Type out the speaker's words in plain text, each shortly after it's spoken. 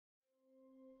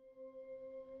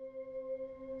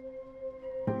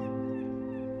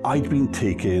I'd been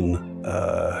taking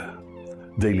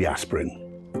daily aspirin,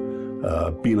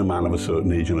 being a man of a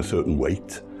certain age and a certain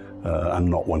weight, and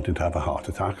not wanting to have a heart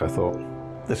attack. I thought,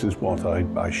 this is what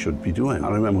I should be doing. I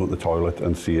remember going to the toilet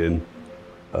and seeing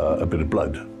a bit of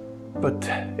blood. But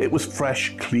it was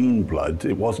fresh, clean blood.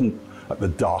 It wasn't like the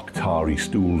dark, tarry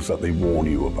stools that they warn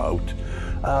you about.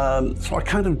 So I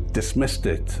kind of dismissed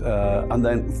it. And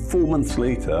then 4 months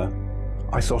later,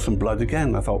 I saw some blood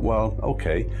again. I thought, well,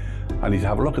 okay, I need to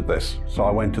have a look at this. So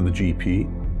I went to the GP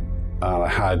and I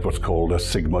had what's called a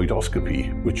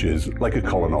sigmoidoscopy, which is like a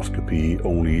colonoscopy,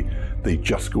 only they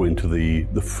just go into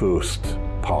the first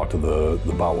part of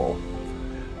the bowel.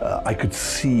 I could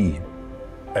see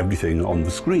everything on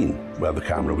the screen where the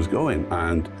camera was going,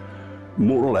 and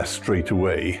more or less straight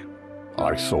away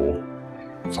I saw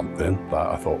something that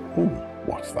I thought, oh,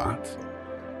 what's that?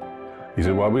 He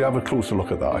said, well, we have a closer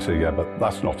look at that. I said, yeah, but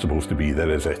that's not supposed to be there,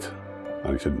 is it?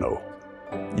 And he said, no.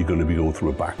 You're going to be going through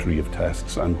a battery of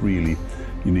tests, and really,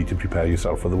 you need to prepare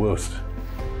yourself for the worst.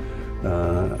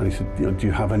 And he said, do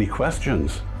you have any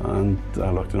questions? And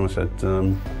I looked at him and said,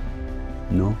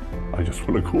 no, I just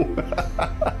want to go.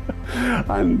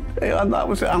 and that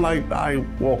was it. And I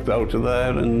walked out of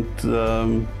there,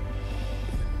 and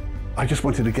I just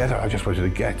wanted to get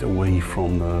away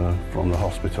from the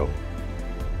hospital.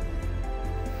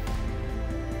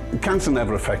 Cancer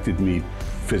never affected me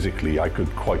physically. I could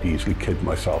quite easily kid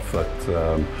myself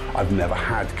that I've never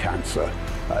had cancer.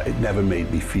 It never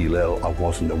made me feel ill. I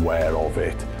wasn't aware of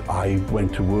it. I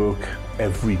went to work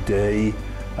every day,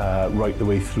 right the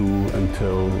way through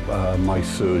until my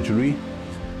surgery.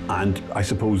 And I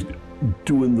suppose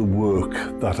doing the work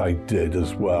that I did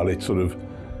as well, it sort of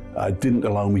didn't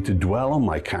allow me to dwell on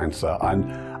my cancer.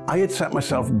 And I had set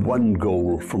myself one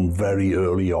goal from very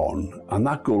early on, and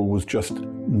that goal was just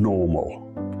normal.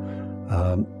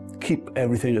 Keep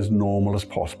everything as normal as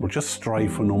possible, just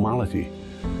strive for normality.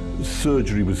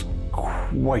 Surgery was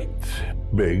quite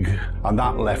big, and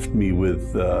that left me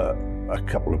with a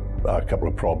couple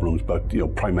of problems, but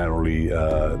primarily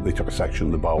they took a section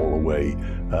of the bowel away,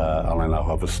 and I now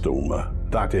have a stoma.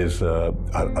 That is a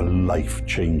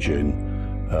life-changing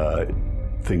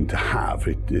thing to have.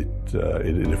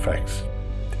 It affects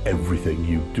everything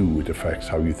you do. It affects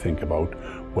how you think about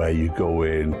where you go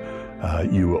in.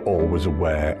 You are always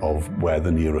aware of where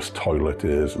the nearest toilet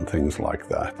is and things like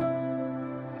that.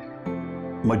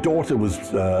 My daughter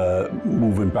was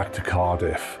moving back to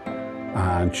Cardiff,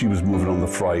 and she was moving on the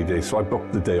Friday, so I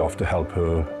booked the day off to help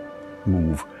her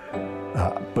move.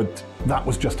 But that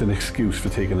was just an excuse for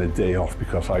taking a day off,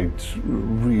 because I'd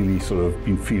really sort of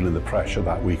been feeling the pressure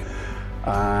that week.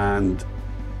 And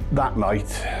that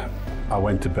night, I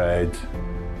went to bed.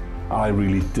 I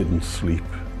really didn't sleep.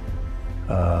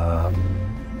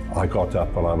 I got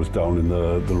up and I was down in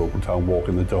the local town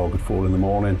walking the dog at 4 in the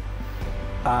morning.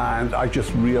 And I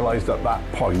just realized at that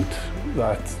point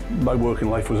that my working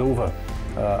life was over.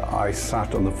 I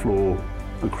sat on the floor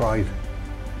and cried.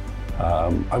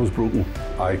 I was broken.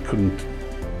 I couldn't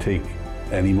take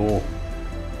any more.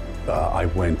 I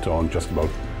went on just about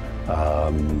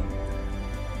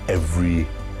every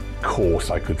course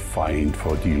I could find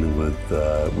for dealing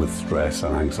with stress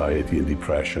and anxiety and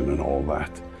depression and all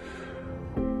that.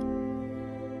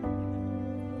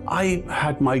 I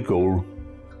had my goal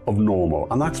of normal,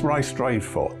 and that's what I strived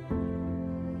for.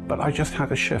 But I just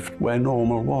had a shift where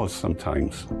normal was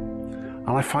sometimes. And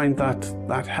I find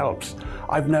that helps.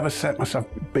 I've never set myself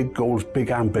big goals,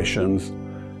 big ambitions.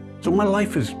 So my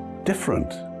life is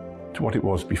different to what it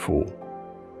was before.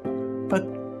 But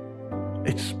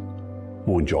it's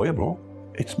more enjoyable.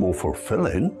 It's more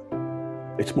fulfilling.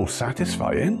 It's more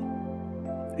satisfying.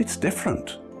 It's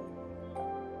different.